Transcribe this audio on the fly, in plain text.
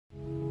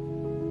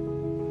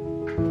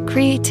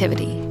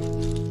Creativity,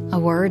 a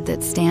word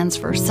that stands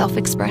for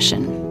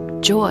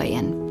self-expression, joy,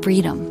 and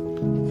freedom.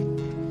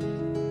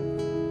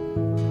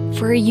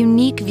 For a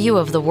unique view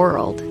of the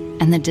world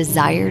and the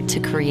desire to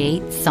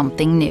create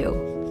something new.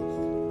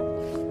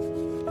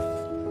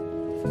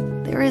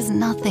 There is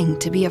nothing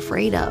to be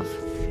afraid of.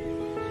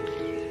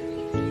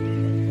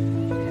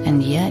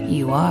 And yet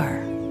you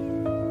are.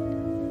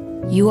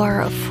 You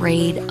are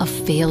afraid of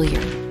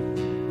failure,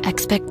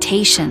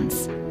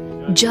 expectations,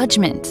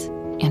 judgment,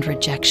 and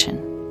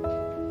rejection.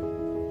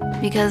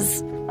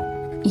 Because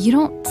you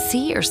don't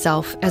see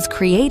yourself as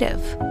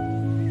creative.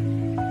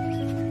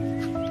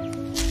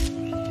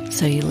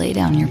 So you lay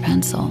down your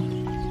pencil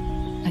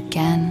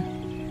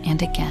again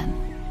and again.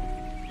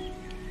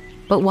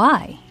 But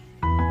why?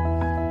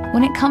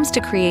 When it comes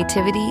to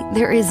creativity,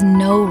 there is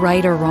no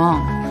right or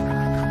wrong.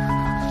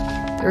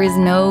 There is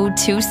no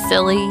too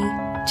silly,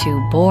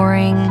 too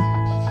boring,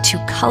 too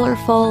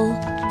colorful,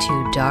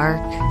 too dark,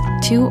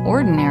 too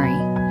ordinary,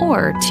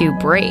 or too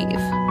brave.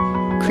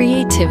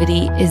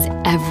 Creativity is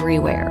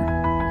everywhere,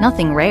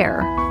 nothing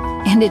rare,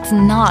 and it's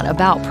not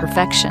about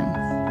perfection.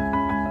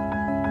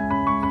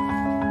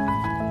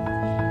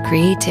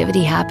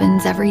 Creativity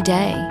happens every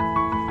day,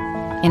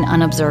 in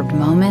unobserved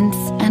moments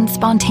and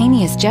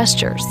spontaneous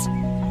gestures,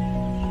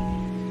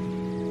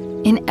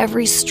 in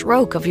every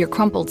stroke of your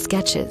crumpled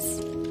sketches,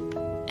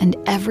 and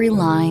every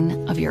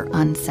line of your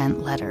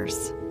unsent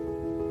letters.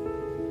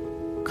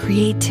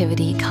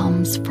 Creativity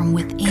comes from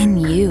within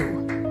you,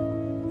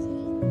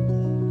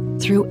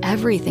 through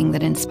everything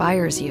that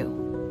inspires you.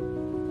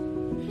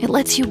 It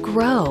lets you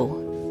grow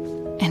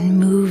and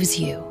moves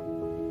you.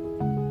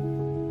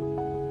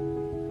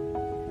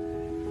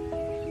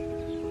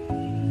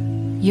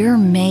 You're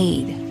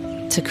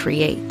made to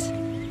create.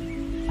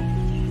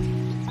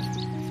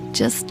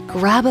 Just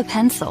grab a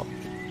pencil.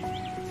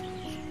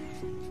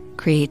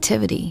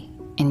 Creativity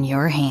in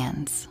your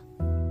hands.